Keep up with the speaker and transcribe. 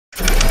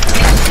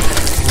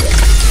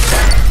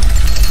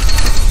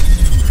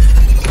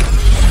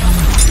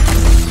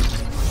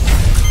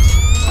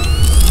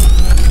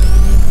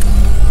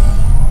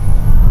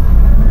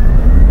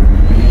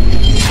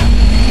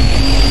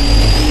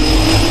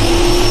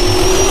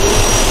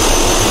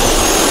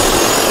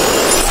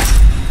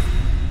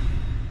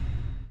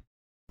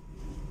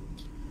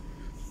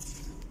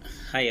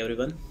Hi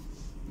everyone,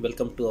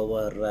 welcome to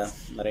our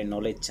marine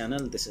knowledge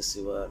channel. This is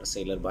your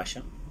sailor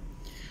Basha.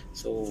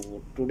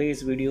 So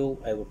today's video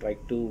I would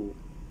like to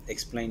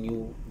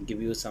give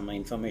you some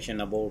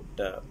information about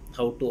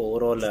how to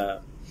overhaul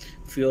a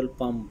fuel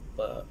pump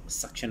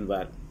suction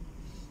valve.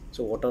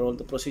 So what are all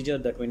the procedure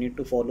that we need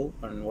to follow,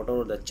 and what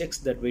are the checks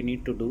that we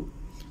need to do,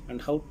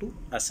 and how to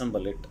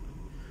assemble it.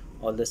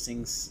 All these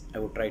things I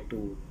would try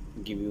to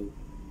give you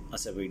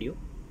as a video.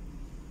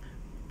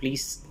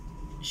 Please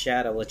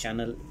share our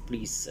channel,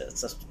 please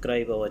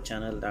subscribe our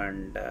channel,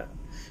 and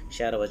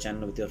share our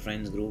channel with your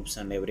friends, groups,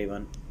 and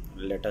everyone.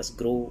 Let us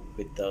grow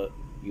with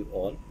you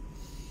all.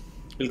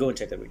 We'll go and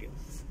check the video.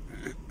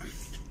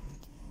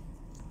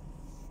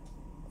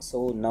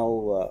 So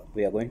now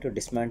we are going to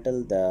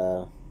dismantle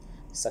the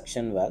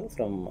suction valve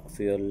from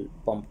fuel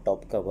pump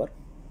top cover.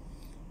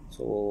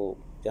 So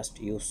just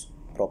use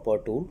proper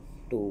tool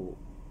to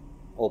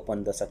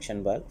open the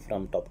suction valve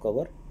from top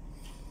cover.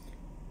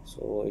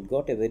 So it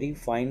got a very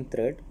fine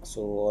thread,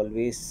 so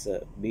always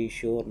be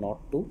sure not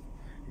to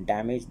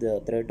damage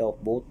the thread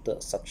of both the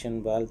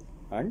suction valve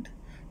and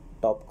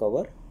top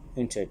cover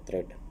inside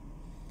thread.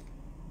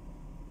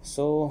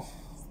 So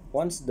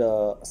once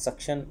the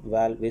suction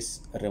valve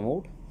is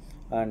removed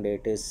and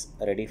it is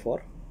ready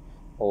for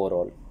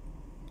overhaul.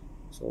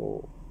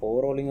 So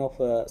overhauling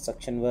of a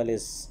suction valve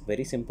is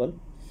very simple,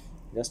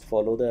 just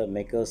follow the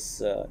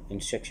maker's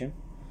instruction.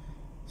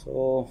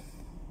 So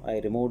I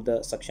removed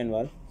the suction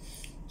valve.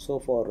 So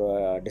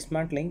for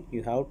dismantling,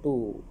 you have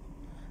to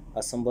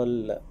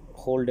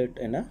hold it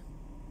in a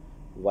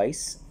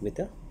vise with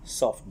a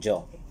soft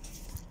jaw.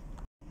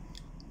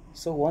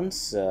 So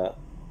once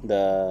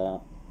the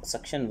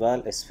suction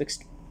valve is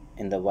fixed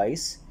in the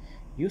vise,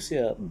 use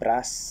a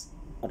brass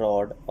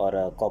rod or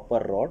a copper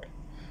rod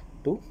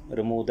to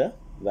remove the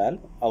valve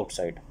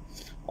outside.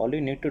 All you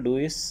need to do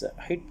is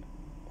hit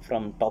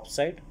from top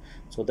side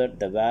so that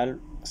the valve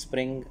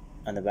spring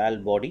and the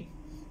valve body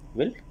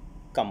will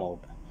come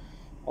out.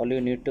 All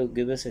you need to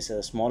give is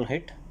a small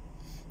hit,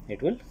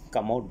 it will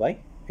come out by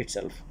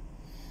itself.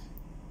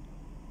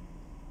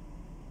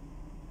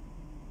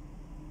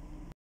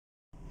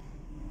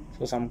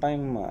 So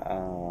sometime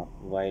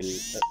while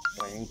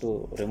trying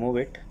to remove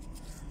it,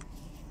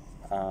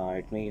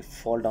 it may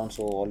fall down,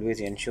 so always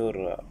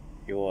ensure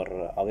you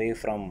are away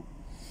from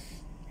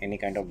any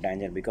kind of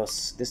danger,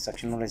 because this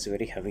suction valve is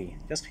very heavy.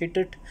 Just hit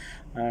it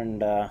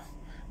and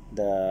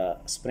the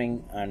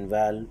spring and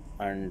valve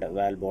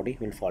body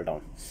will fall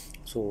down.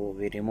 So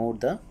we remove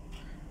the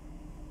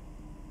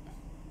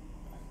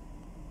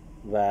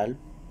valve.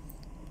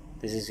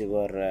 This is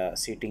your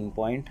seating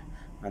point,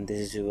 and this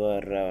is your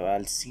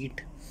valve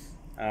seat,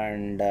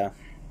 and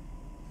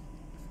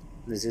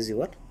this is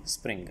your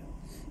spring.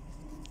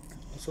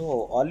 So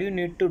all you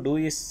need to do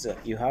is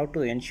you have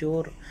to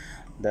ensure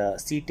the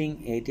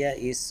seating area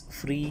is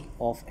free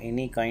of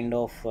any kind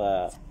of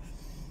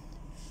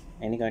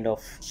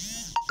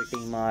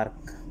fitting mark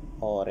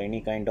or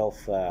any kind of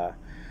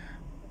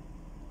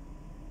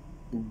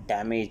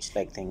damage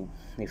like thing.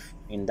 If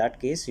in that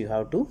case, you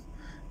have to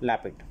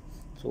lap it.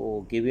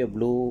 So give a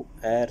blue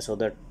air so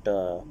that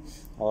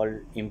all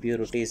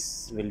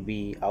impurities will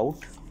be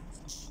out.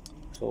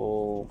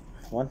 So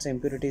once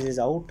impurities is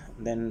out,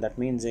 then that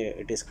means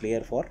it is clear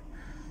for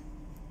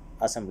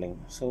assembling.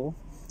 So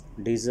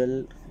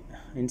diesel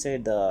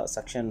inside the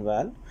suction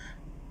valve,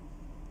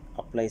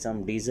 apply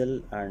some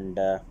diesel and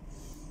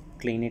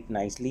clean it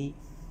nicely.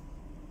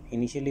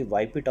 Initially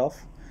wipe it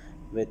off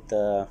with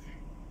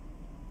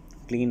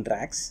clean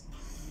rags.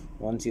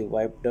 Once you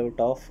wiped it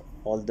off,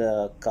 all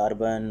the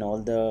carbon,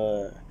 all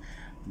the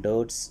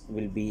dirts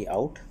will be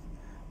out,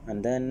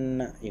 and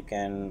then you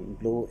can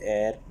blow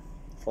air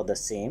for the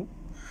same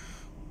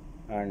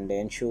and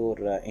ensure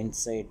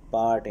inside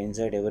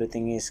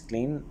everything is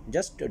clean.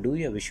 Just do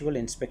a visual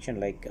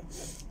inspection, like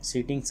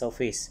seating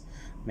surface.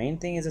 Main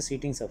thing is the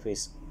seating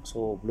surface.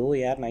 So blow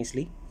air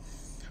nicely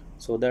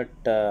so that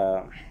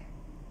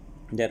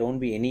there won't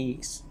be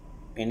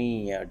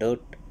any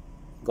dirt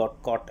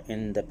got caught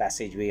in the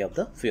passageway of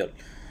the fuel.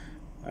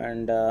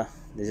 And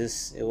this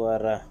is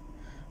your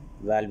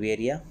valve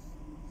area,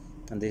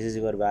 and this is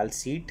your valve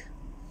seat.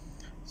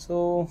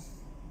 So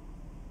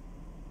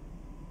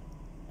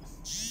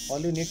all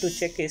you need to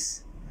check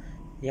is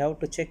you have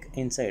to check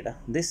inside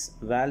this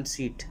valve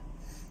seat.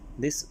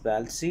 This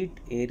valve seat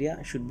area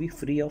should be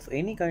free of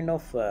any kind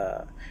of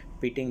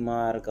pitting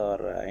mark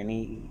or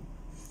any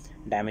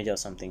damage or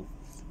something.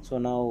 So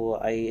now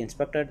I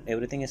inspected,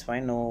 everything is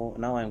fine.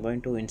 Now I'm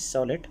going to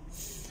install it.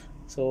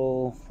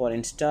 So for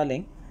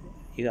installing,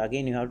 you have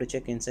to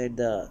check inside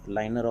the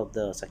liner of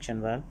the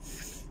suction valve.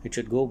 It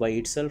should go by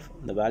itself,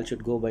 the valve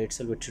should go by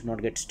itself, it should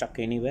not get stuck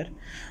anywhere.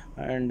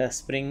 And a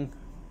spring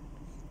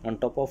on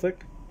top of it,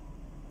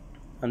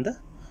 and the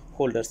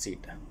holder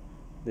seat.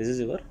 This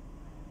is your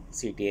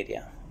seat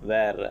area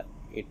where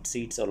it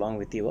seats along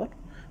with your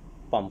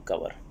pump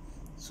cover.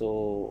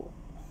 So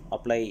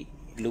apply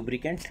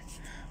lubricant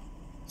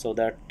so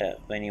that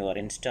when you are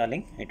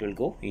installing, it will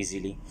go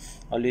easily.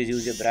 Always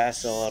use a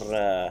brass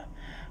or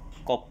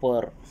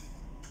copper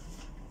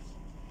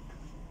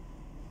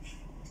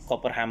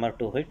copper hammer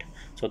to hit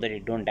so that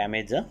it don't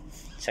damage the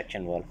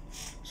section wall.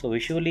 So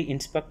visually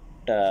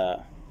inspect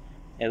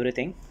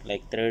everything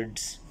like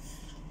threads,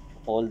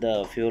 all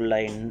the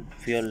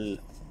fuel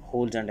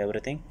holes and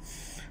everything.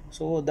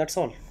 So that's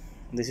all.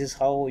 This is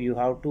how you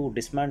have to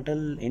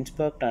dismantle,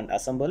 inspect and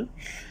assemble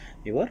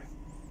your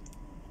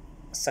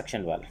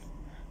suction valve.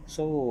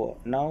 So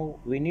now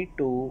we need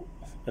to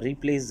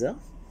replace the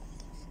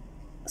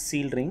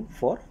seal ring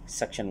for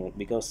suction valve,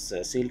 because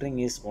seal ring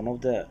is one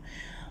of the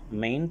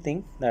main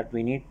thing that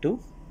we need to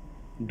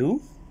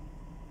do,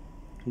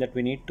 that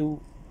we need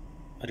to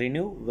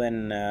renew when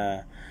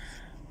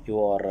you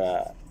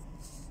are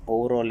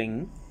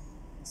overhauling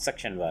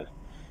suction valve.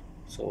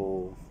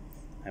 So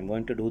I'm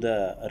going to do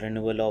the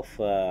renewal of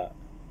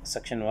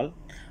suction valve,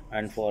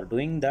 and for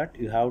doing that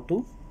you have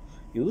to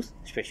use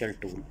special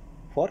tool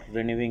for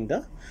renewing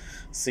the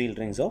seal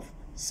rings of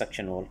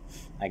suction valve.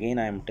 Again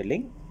I am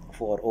telling,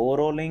 for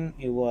overhauling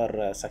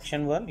your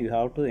suction valve you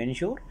have to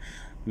ensure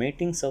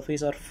mating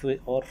surface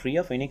or free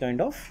of any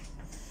kind of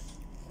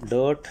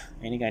dirt,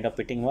 any kind of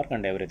pitting work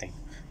and everything.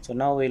 So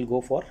now we'll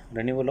go for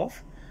renewal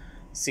of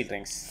seal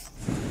rings.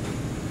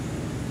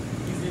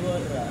 This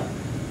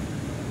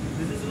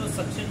is your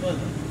suction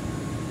valve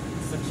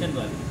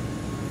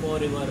for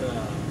your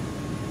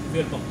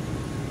fuel pump.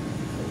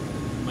 So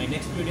in my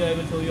next video I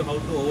will show you how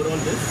to overhaul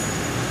this.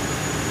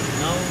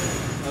 Now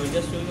I will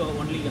just show you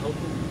only how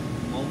to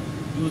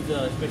use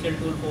the special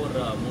tool for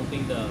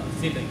mounting the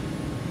seal ring.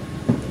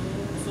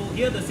 So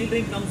here the seal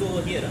ring comes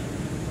over here.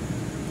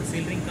 The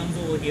seal ring comes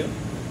over here.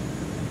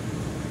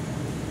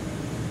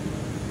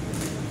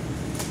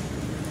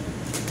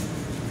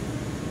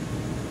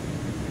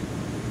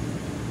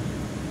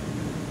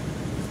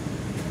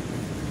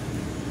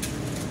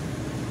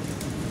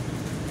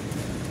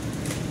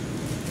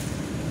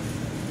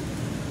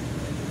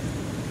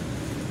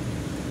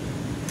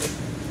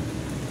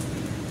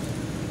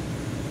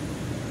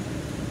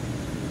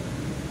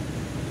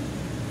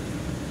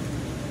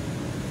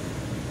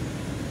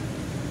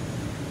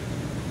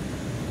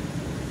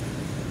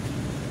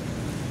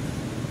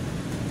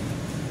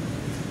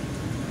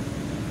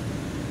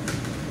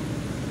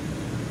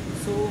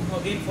 So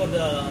again for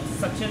the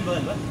suction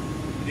valve,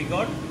 we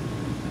got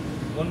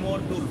one more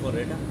tool for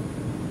it.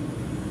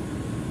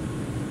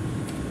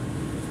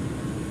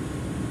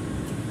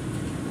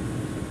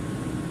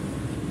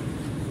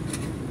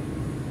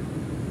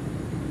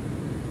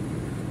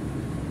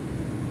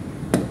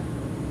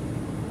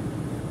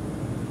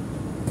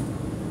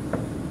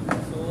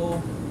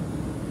 So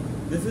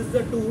this is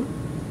the tool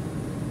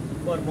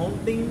for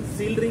mounting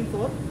seal ring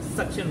for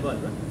suction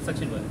valve.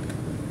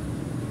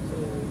 So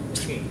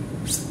okay.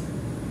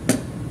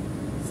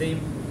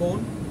 Same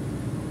cone,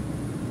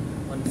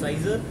 one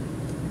sizer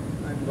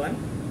and one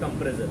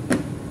compressor.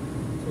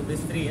 So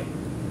these three.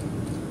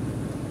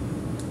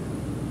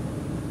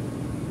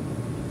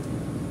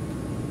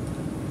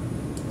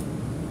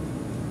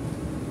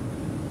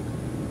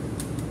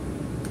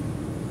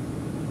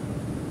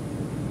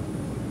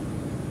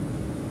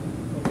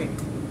 Okay.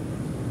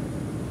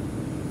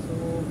 So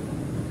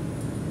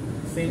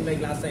same like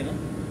last time.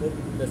 Put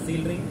the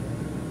seal ring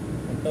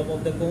on top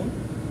of the cone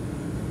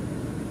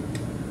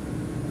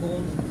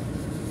on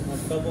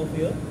top of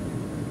your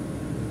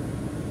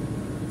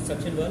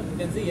suction valve. You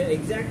can see here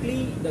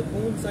exactly the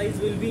cone size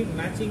will be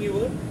matching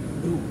your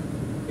groove.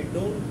 It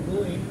don't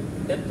go in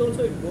depth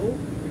also, it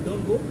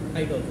don't go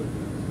height also.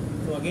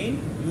 So again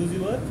use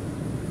your,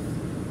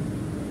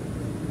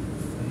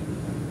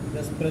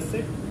 just press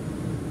it.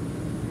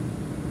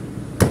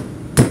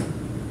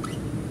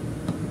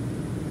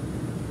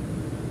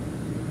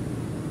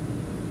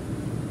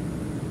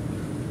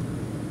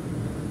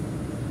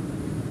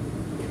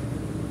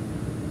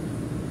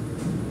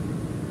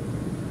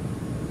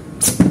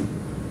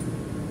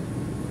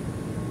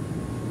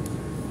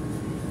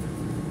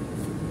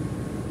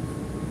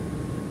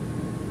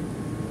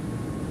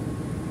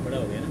 बड़ा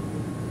हो गया ना,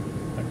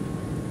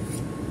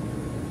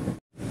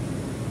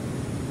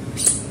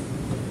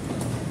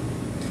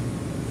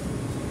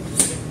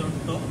 on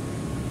top.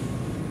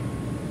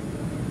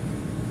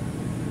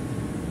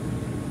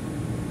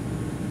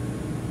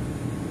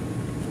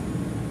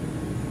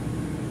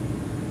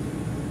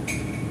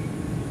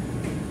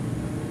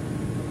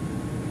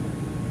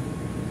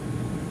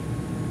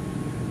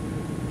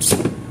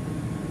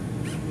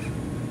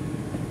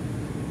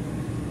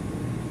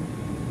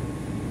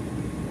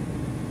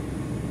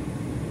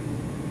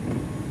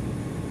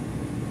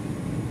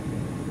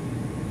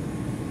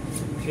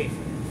 Okay.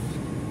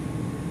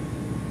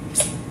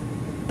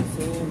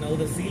 So now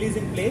the seal is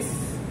in place.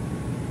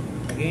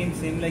 Again,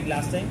 same like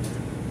last time.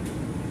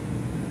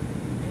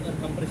 A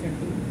compression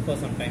tool for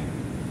some time.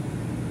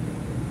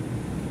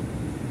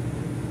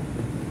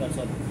 That's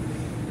all.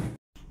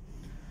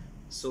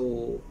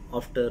 So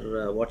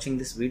after watching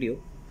this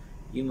video,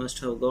 you must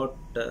have got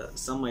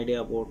some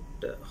idea about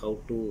how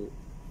to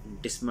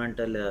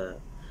dismantle a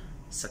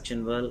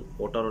suction valve,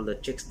 what are all the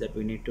checks that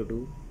we need to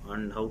do,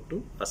 and how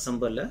to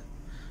assemble a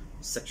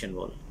suction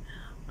valve.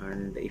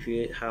 And if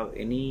you have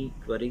any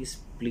queries,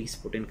 please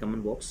put in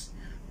comment box.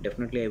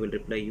 definitely I will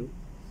reply you.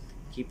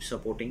 Keep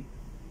supporting.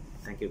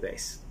 Thank you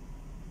guys.